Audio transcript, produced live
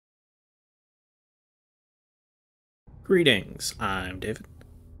Greetings, I'm David.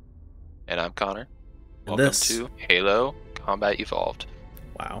 And I'm Connor. And Welcome this, to Halo Combat Evolved.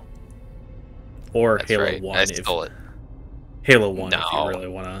 wow. Or That's Halo right. 1 I if stole it. Halo 1 if you No. really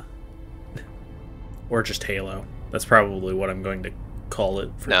want to. Or just Halo. That's probably what I'm going to call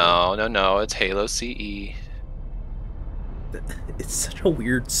it for No. It's Halo CE. It's such a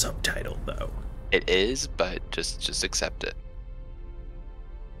weird subtitle though. It is, but just accept it.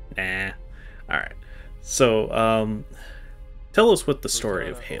 Nah. Alright. So, tell us what the story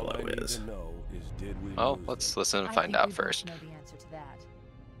of Halo is. Well, let's listen and find out first. Know the answer to that.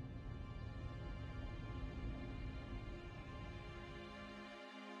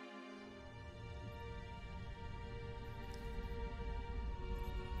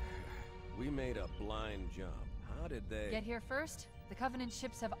 We made a blind jump. How did they... Get here first? The Covenant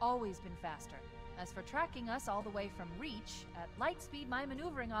ships have always been faster. As for tracking us all the way from Reach, at light speed my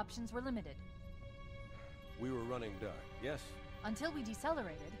maneuvering options were limited. We were running dark, yes? Until we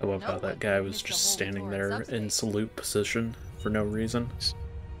decelerated. I love how that guy was just standing there in salute position for no reason.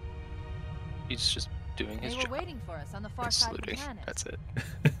 He's just doing his They were job. waiting for us on the far And side of the saluting. planet. That's it.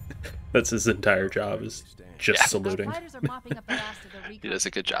 That's his entire job, is just Yeah. saluting. Our fighters are mopping up the last of the He does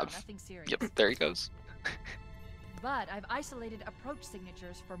a good job. Nothing serious. Yep, there he goes. But I've isolated approach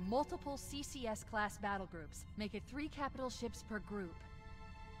signatures for multiple CCS-class battle groups. Make it 3 capital ships per group.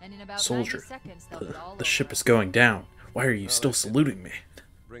 And in about Soldier, 90 seconds, they'll be all the over ship us. is going down. Why are you Oh, still that's it. saluting me?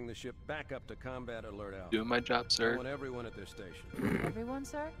 Bring the ship back up to combat alert alpha. Doing my job, I sir. want everyone at their station. Everyone,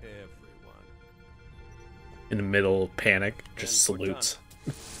 sir? Everyone. In the middle of panic, And just salutes.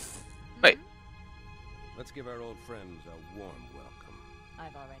 Wait. Let's give our old friends a warm welcome.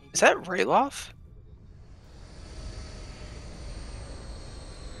 I've already. Is that Rayloff?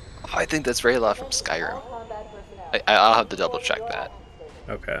 Oh, I think that's Rayloff from Skyrim. I'll have to double check that.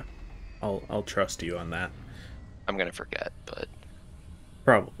 Okay. I'll trust you on that. I'm gonna forget, but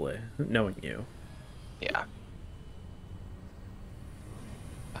Probably, knowing you. yeah.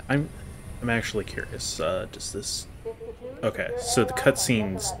 I'm actually curious. Does this? Okay, so the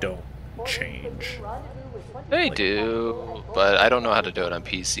cutscenes don't change. They do, but I don't know how to do it on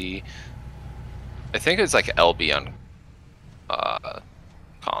PC. I think it's like LB on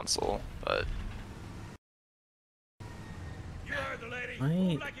console, but You heard the lady. I-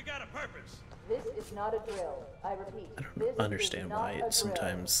 Move like you got a purpose. This is not a drill. I repeat. I this don't understand is not why a it drill.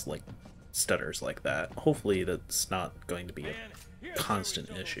 sometimes like stutters like that. Hopefully, that's not going to be a Man, here's constant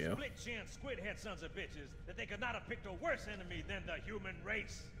where we show issue. those split-chin, squid-head sons of bitches that they could not have picked a worse enemy than the human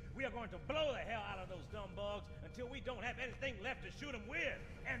race. We are going to blow the hell out of those dumb bugs until we don't have anything left to shoot them with.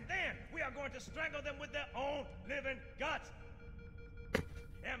 And then we are going to strangle them with their own living guts.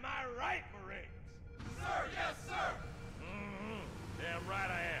 Am I right, Marines? Sir, yes, sir. Damn right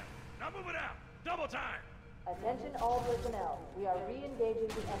I am. Now move it out. Double time. Attention all personnel. We are re-engaging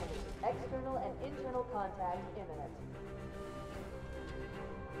the enemy. External and internal contact imminent.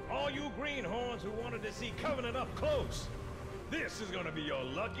 All you greenhorns who wanted to see Covenant up close, this is gonna be your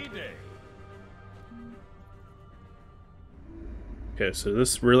lucky day. Okay, so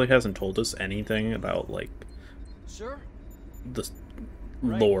this really hasn't told us anything about like Sure. the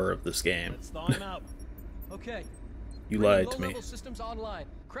lore of this game. Let's thaw him out. Okay. You Bringing lied to me. low-level systems online.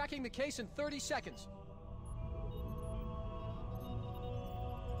 Cracking the case in 30 seconds.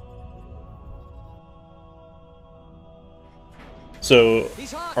 So,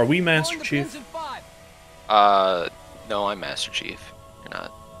 He's hot. are we Master Blowing the Chief? pins in 5. no, I'm Master Chief. You're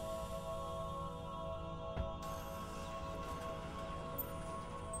not.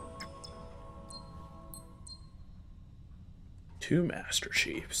 Two Master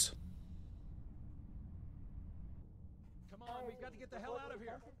Chiefs. Come on, we've got to get the hell out of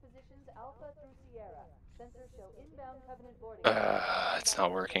here. Defensive positions Alpha through Sierra. Sensors show inbound Covenant boarding. It's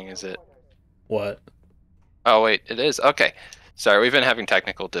not working, is it? What? Oh wait, it is. Okay. Sorry, we've been having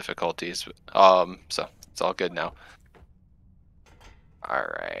technical difficulties. So it's all good now. All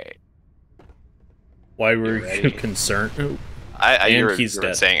right. Why were You you ready? concerned? You And were, he's you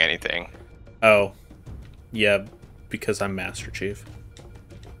weren't dead. saying anything. Oh, yeah, because I'm Master Chief.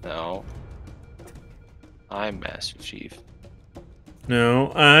 No. I'm Master Chief.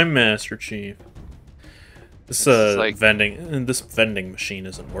 No, I'm Master Chief. This is like- this vending machine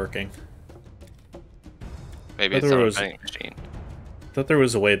isn't working. Maybe it's Other not a was- vending machine. Thought there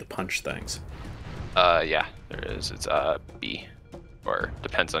was a way to punch things. Yeah, there is. It's B. Or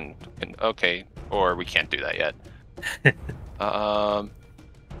depends on okay, or we can't do that yet. I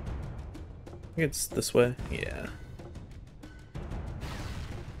think it's this way. Yeah.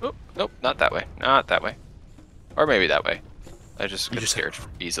 Oh, nope, not that way. Not that way. Or maybe that way. I just You get just- scared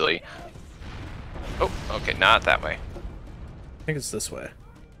easily. Oh, okay, not that way. I think it's this way.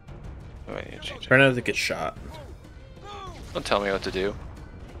 Oh, I need to change it. Try not to get shot. Don't tell me what to do.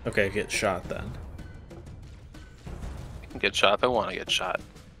 Okay, get shot then. I can get shot if I want to get shot.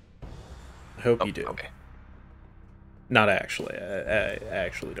 I hope Oh, you do. okay. Not actually. I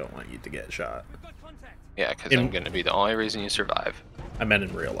actually don't want you to get shot. Yeah, because I'm going to be the only reason you survive. I meant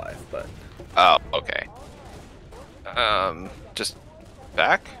in real life, but Oh, okay. Just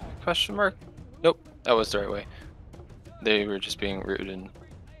back? Question mark? Nope, that was the right way. They were just being rude and...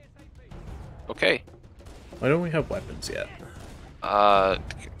 Okay. why don't we have weapons yet?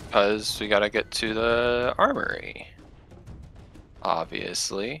 Because we gotta get to the armory.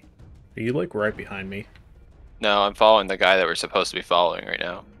 Obviously. Are you like right behind me? No, I'm following the guy that we're supposed to be following right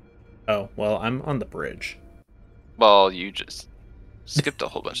now. Oh, well, I'm on the bridge. Well, you just skipped a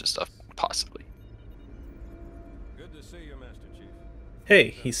whole bunch of stuff, possibly. Good to see you, Master Chief. Hey,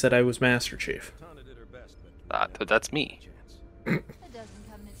 he said I was Master Chief. Cortana did her best, but But that's me. A dozen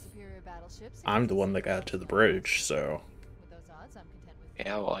Covenant superior battleships. I'm the one that got to the bridge, so... With those odds, I'm content with.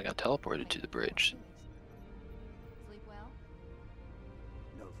 Yeah, well, I got teleported to the bridge. Sleep well?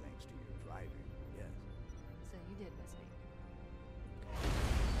 No thanks to your driving, yes. So you did miss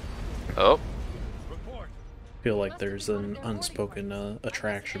me. Oh, Report. I feel like there's an unspoken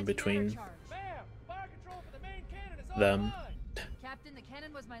attraction between Ma'am, fire control for the main cannon is them. online. Captain, the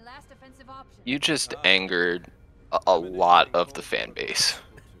cannon was my last offensive option. you just angered a lot of the fan base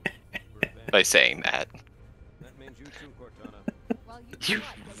by saying that. that means you too, Cortana. While You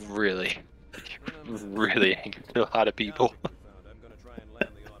thought that really angered a lot of people. I'm gonna try and land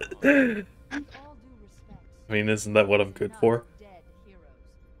the automaton. with all due respect, I mean, isn't that what I'm good for? dead heroes.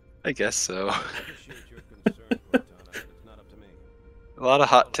 I guess so. Appreciate your concern, Cortana, but it's not up to me. A lot of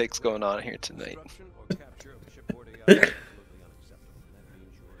hot takes going on here tonight. Destruction or capture of the shipboard AI is absolutely unacceptable. That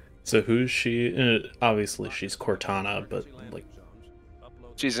means you're So who's she? Obviously she's Cortana, but like,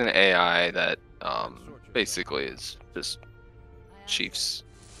 She's an AI that basically is just Chief's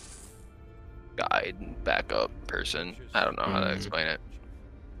guide and backup person. I don't know how to explain it.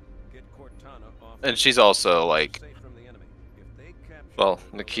 Get Cortana off And she's also like, safe from the enemy. If they capture well,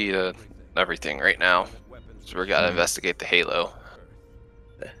 the key to everything right now. So we gotta investigate the Halo.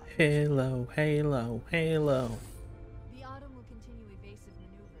 Halo, Halo, Halo. The Autumn will continue evasive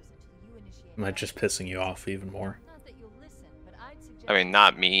maneuvers until you initiate. Am I just pissing you off even more? Not that you'll listen, but I'd suggest. I mean,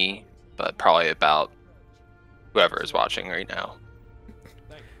 not me, but probably about whoever is watching right now.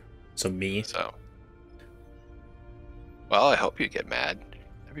 So me? So, well, I hope you get mad.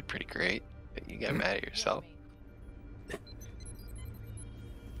 That'd be pretty great that you get mad at yourself.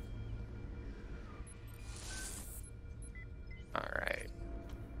 All right.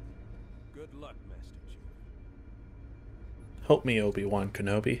 Good luck, Master Chief. Help me, Obi-Wan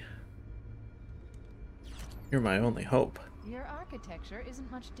Kenobi. You're my only hope. Your architecture isn't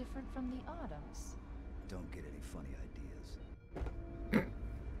much different from the Autumn's. Don't get any funny ideas.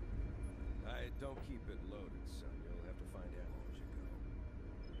 I don't keep it loaded, son. You'll have to find ammo as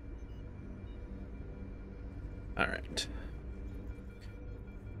you go. Alright.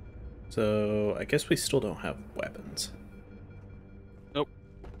 So, I guess we still don't have weapons. Nope.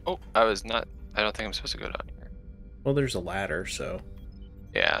 Oh, I don't think I'm supposed to go down here. Well, there's a ladder, so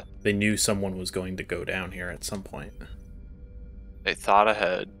Yeah, they knew someone was going to go down here at some point. they thought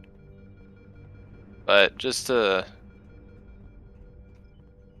ahead. But just to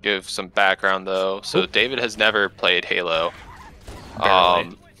give some background, though, so David has never played Halo.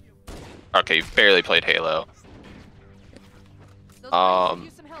 Barely. Okay, you've barely played Halo. Those guys could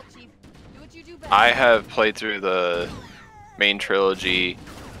use some help, Chief. Do what you do best. I have played through the main trilogy,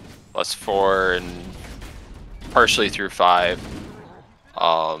 plus 4, and partially through 5.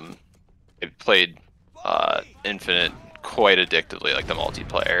 I've played Infinite quite addictively, like the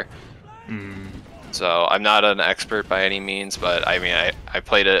multiplayer. So I'm not an expert by any means, but I mean, I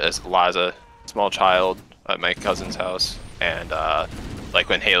played it as a lot as a small child at my cousin's house, and like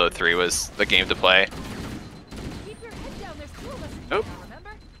when Halo 3 was the game to play. Keep your head down. There's 2 of us in Nope. here now, remember?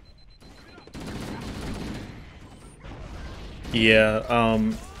 Yeah,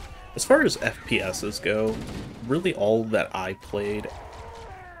 as far as FPSs go, really all that I played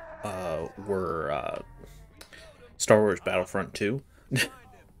were Star Wars Battlefront 2.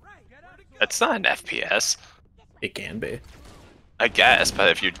 It's not an FPS, It can be. I guess, but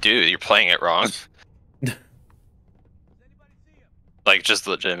if you do, you're playing it wrong. Like, just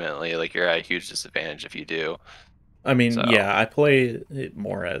legitimately, like, you're at a huge disadvantage if you do. I mean, So- yeah, I play it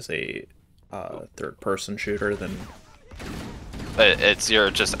more as a third-person shooter than... But you're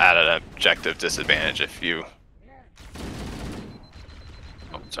just at an objective disadvantage if you...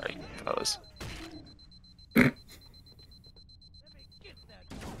 Oh, sorry, fellas.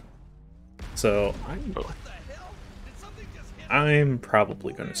 So I'm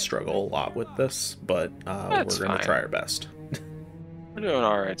probably going to struggle a lot with this, but we're going to try our best. We're doing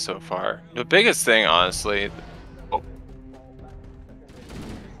all right so far. The biggest thing, honestly,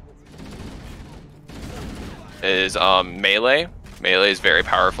 is melee. Melee is very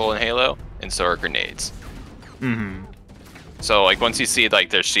powerful in Halo, and so are grenades. Mm-hmm. So like once you see like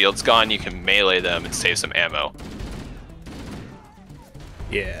their shield's gone, you can melee them and save some ammo.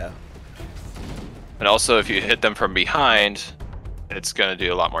 Yeah. And also, if you hit them from behind, it's gonna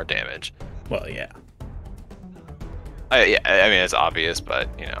do a lot more damage. Well, yeah. Yeah, I mean it's obvious, but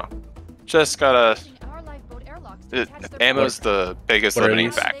you know, just gotta. Ammo's the biggest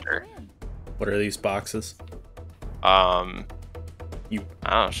limiting factor. What are these boxes? I don't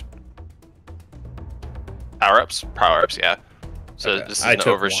know. Power-ups, yeah. So Okay. this is an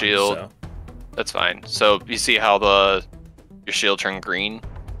overshield. So. That's fine. So you see how your shield turned green?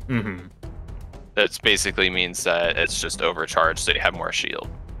 Mm-hmm. That basically means that it's just overcharged, so you have more shield.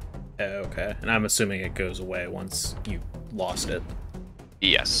 Okay, and I'm assuming it goes away once you lost it.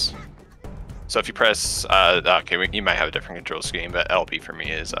 Yes. So if you press, okay, you might have a different control scheme, but LB for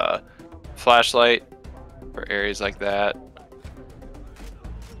me is flashlight for areas like that.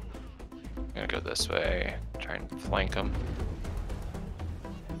 I'm gonna go this way, try and flank them.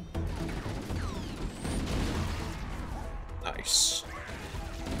 Nice.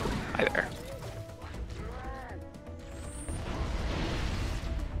 Hi there.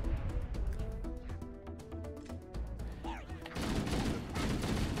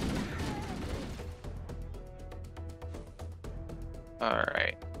 All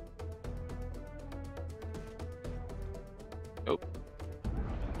right. Oh.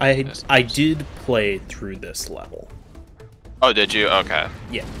 I did play through this level. Oh, did you? Okay.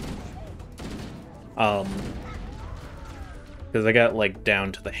 Yeah. Because I got like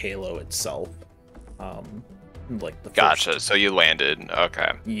down to the Halo itself. Like the Gotcha. first... So you landed.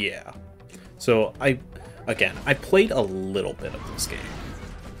 Okay. Yeah. So I played a little bit of this game.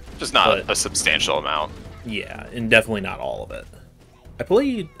 Just not a substantial amount. Yeah, and definitely not all of it. I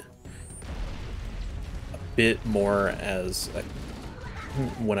played a bit more as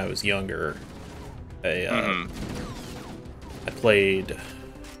when I was younger. I played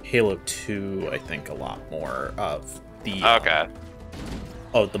Halo 2, I think, a lot more of the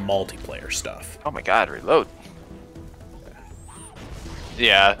the multiplayer stuff. Oh my god, reload.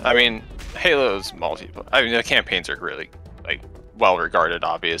 Yeah, I mean, Halo's multiplayer. I mean, the campaigns are really like well regarded,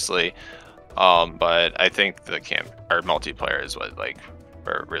 obviously. But I think the multiplayer is what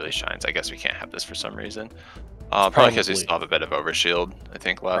where it really shines. I guess we can't have this for some reason. Probably because we still have a bit of overshield, I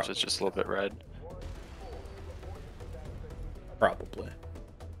think, left. It's just a little bit red. Probably.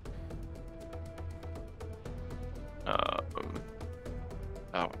 Oh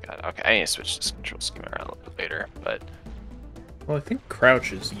my god. Okay, I need to switch this control scheme around a little bit later, but Well, I think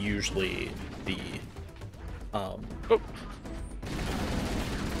crouch is usually the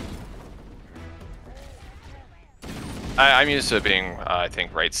I'm used to being, I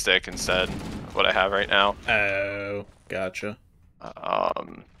think, right stick instead of what I have right now. Oh, gotcha. Oh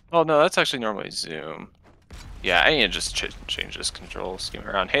no, that's actually normally zoom. Yeah, I need to just change this control scheme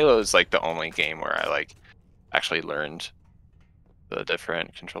around. Halo is like the only game where I actually learned the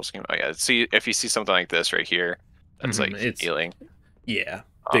different control scheme. Oh yeah, see if you see something like this right here, that's it's healing. Yeah,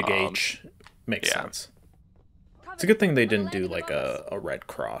 big H makes sense. It's a good thing they didn't do like a red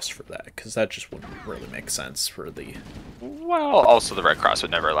cross for that, because that just wouldn't really make sense for the... Well, also the red cross would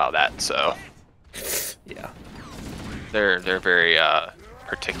never allow that, so... Yeah. They're very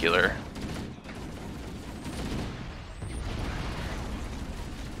particular.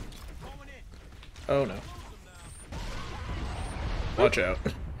 Oh no. Watch out.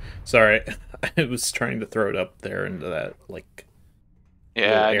 Sorry, I was trying to throw it up there into that, like...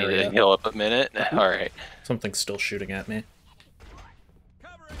 Yeah, I need to heal up a minute. Alright. Something's still shooting at me.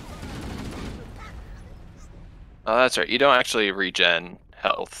 Oh, that's right. You don't actually regen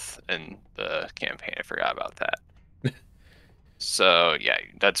health in the campaign. I forgot about that. So, yeah,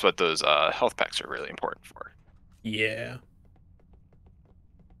 that's what those health packs are really important for. Yeah.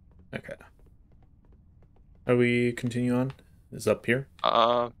 Okay. How do we continue on? Is up here?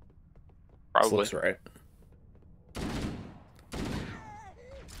 Probably. This looks right.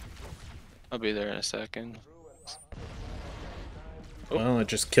 I'll be there in a second. Oh. Well, I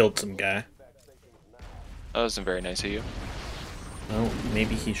just killed some guy. That wasn't very nice of you. Well,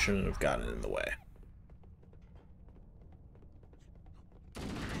 maybe he shouldn't have gotten in the way.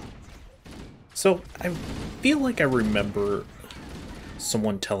 So, I feel like I remember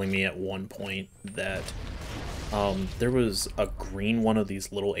someone telling me at one point that there was a green one of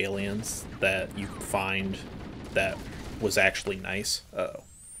these little aliens that you could find that was actually nice. Uh-oh.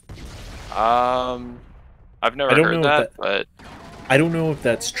 I've never heard that, but I don't know if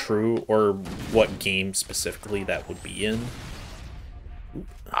that's true or what game specifically that would be in.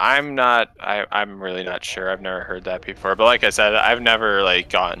 I'm really not sure. I've never heard that before. But like I said, I've never like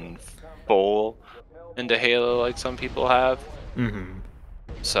gotten full into Halo like some people have. Mm-hmm.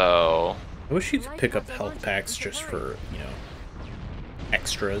 So I wish you could pick up health packs just for, you know,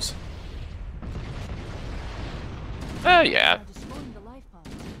 extras. Yeah.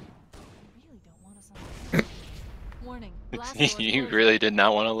 You really did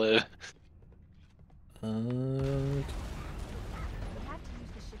not want to live. We have to use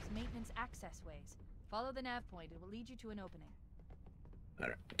the ship's maintenance access ways. Follow the nav point. It will lead you to an opening.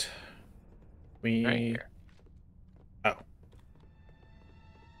 Alright. Right here. Oh.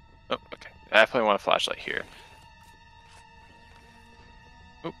 Oh, okay. I definitely want a flashlight here.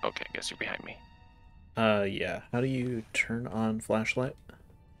 Oh, okay. I guess you're behind me. Yeah. How do you turn on flashlight?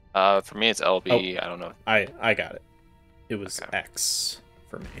 For me it's LB. Oh, I don't know. I got it. It was Okay. X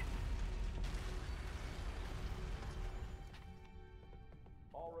for me.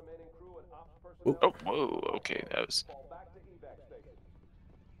 Oh, whoa. Okay, that was.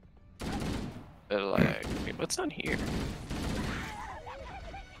 Like, wait, what's on here?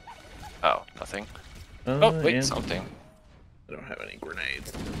 Oh, nothing. Oh, wait, and something. I don't have any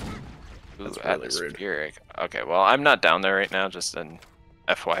grenades. Ooh, That's really rude. atmospheric. Okay, well, I'm not down there right now, just an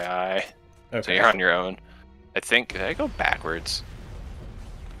FYI. Okay. So you're on your own. I think, did I go backwards?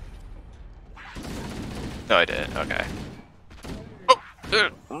 No, I didn't. Okay.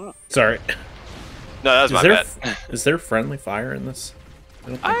 Oh! Sorry. No, that was my bad. Is there friendly fire in this?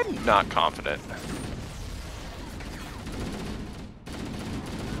 I'm not confident.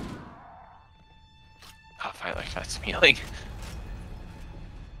 Oh, finally got some healing.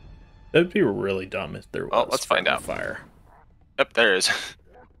 That would be really dumb if there was. Well, let's find out. Fire. Yep, there is.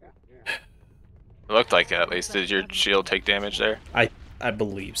 It looked like it, at least. Did your shield take damage there? I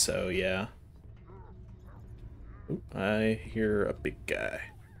believe so. Yeah. Ooh, I hear a big guy.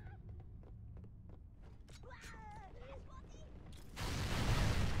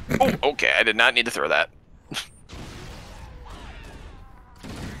 Oh, okay. I did not need to throw that.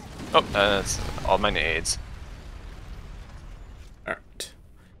 Oh, that's all my nades. Alright.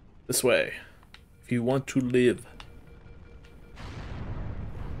 This way. If you want to live.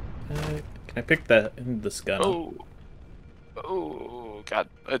 Can I pick this gun up? Oh, God.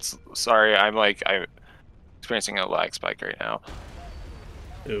 It's sorry. I'm experiencing a lag spike right now.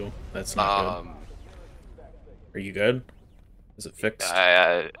 Ooh, that's not good. Are you good? Is it fixed?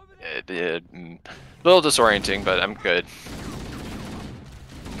 A little disorienting, but I'm good.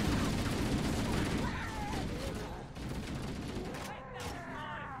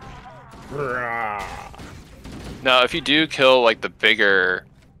 Now, if you do kill like the bigger,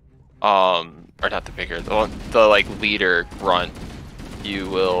 or not the bigger, the like leader grunt, you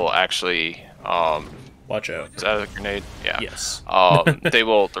will actually watch out. Is that a grenade? Yeah. Yes.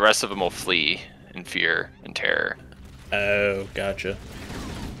 The rest of them will flee in fear and terror. Oh, gotcha.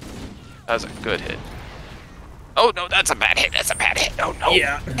 That was a good hit. Oh no, that's a bad hit. That's a bad hit. Oh no.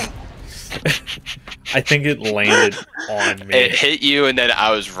 Yeah. I think it landed on me. It hit you, and then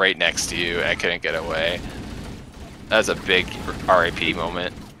I was right next to you. And I couldn't get away. That was a big RIP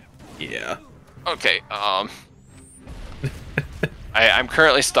moment. Yeah. Okay. I'm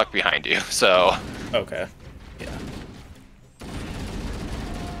currently stuck behind you, so. Okay. Yeah.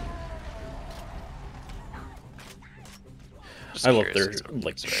 I love their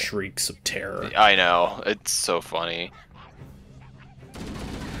like shrieks of terror. I know, it's so funny.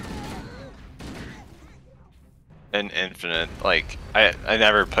 And Infinite, like I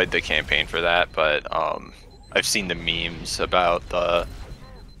never played the campaign for that, but I've seen the memes about the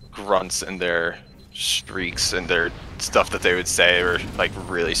grunts and their shrieks and their stuff that they would say were like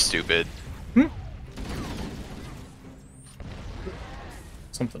really stupid.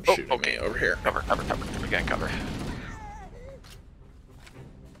 Something shooting me over here. Cover, again, cover.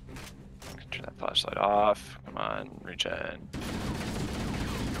 Turn that flashlight off. Come on, regen.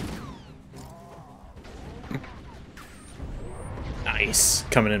 Nice.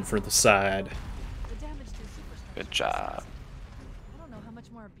 Coming in for the side. Good job. I don't know how much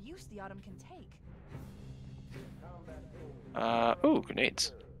more abuse the Autumn can take. Ooh,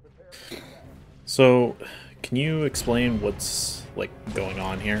 grenades. So, can you explain what's like going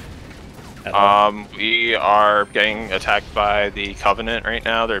on here? We are getting attacked by the Covenant right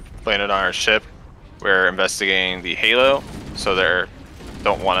now. They're landed on our ship. We're investigating the Halo, so they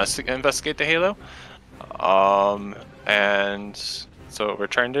don't want us to investigate the Halo. And so we're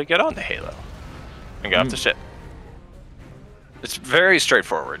trying to get on the Halo and get off the ship. It's very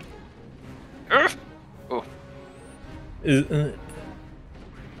straightforward. Oh.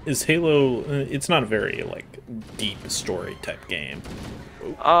 Is Halo? It's not a very like deep story type game.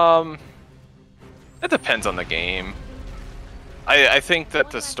 It depends on the game. I think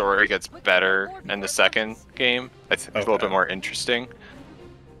that the story gets better in the second game. It's a little bit more interesting.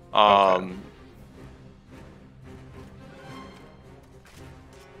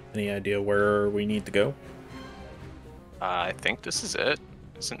 Any idea where we need to go? I think this is it,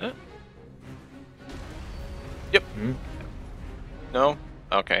 isn't it? Yep. No?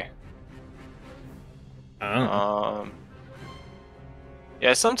 Okay. Yeah,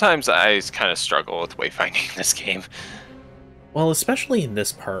 sometimes I kind of struggle with wayfinding this game. Well, especially in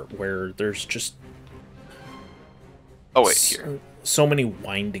this part where there's just here. So many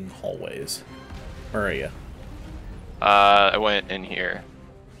winding hallways. Where are you? I went in here.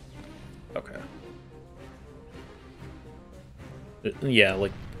 Okay. Yeah,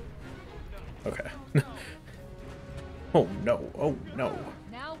 like... Okay. Oh no, oh no.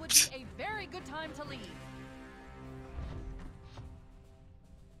 Now would be a very good time to leave.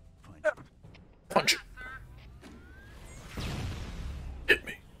 Punch. Hit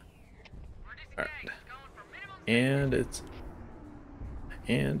me. Alright. And it's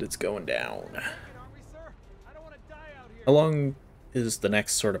going down. How long is the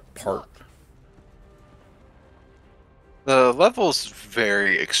next sort of part? The level's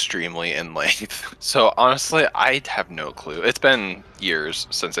very extremely in length, so honestly, I have no clue. It's been years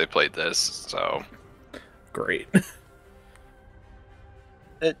since I played this, so... Great.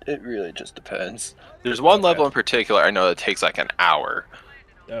 It really just depends. There's one level in particular I know that takes like an hour.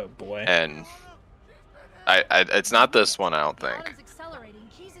 Oh boy. And it's not this one, I don't think.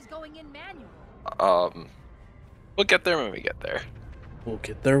 We'll get there when we get there. We'll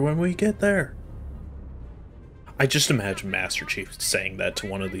get there when we get there. I just imagine Master Chief saying that to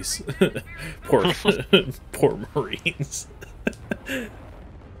one of these poor Marines.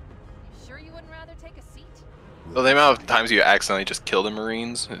 Sure you wouldn't rather take a seat? Well, the amount of times you accidentally just kill the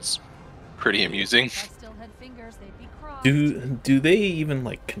Marines is pretty amusing. If I still had fingers, they'd be crossed. Do they even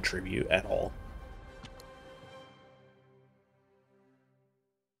like contribute at all?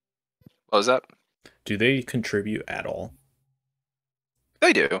 What was that? Do they contribute at all?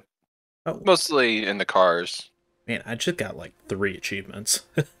 They do. Oh. Mostly in the cars. Man, I just got like 3 achievements.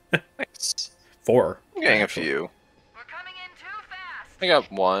 Nice. 4. I'm getting a few. We're coming in too fast. I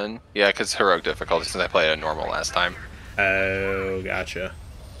got 1. Yeah, because heroic difficulty since I played it normal last time. Oh, gotcha.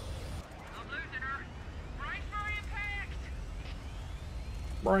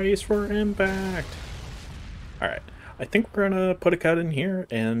 Brace for impact. Alright. I think we're gonna put a cut in here,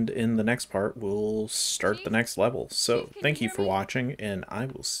 and in the next part we'll start the next level. So thank you for watching, and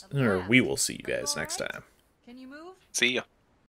we will see you guys next time. Can you move? See ya.